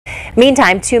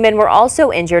Meantime, 2 men were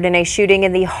also injured in a shooting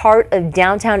in the heart of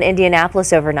downtown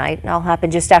Indianapolis overnight. It all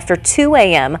happened just after 2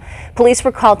 a.m. Police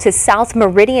were called to South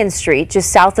Meridian Street,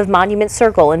 just south of Monument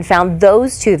Circle, and found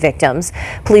those 2 victims.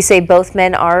 Police say both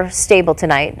men are stable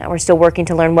tonight. Now we're still working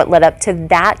to learn what led up to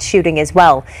that shooting as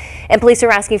well. And police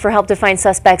are asking for help to find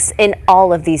suspects in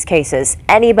all of these cases.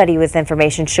 Anybody with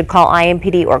information should call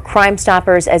IMPD or Crime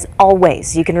Stoppers. As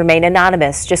always, you can remain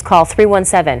anonymous. Just call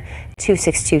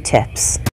 317-262-TIPS.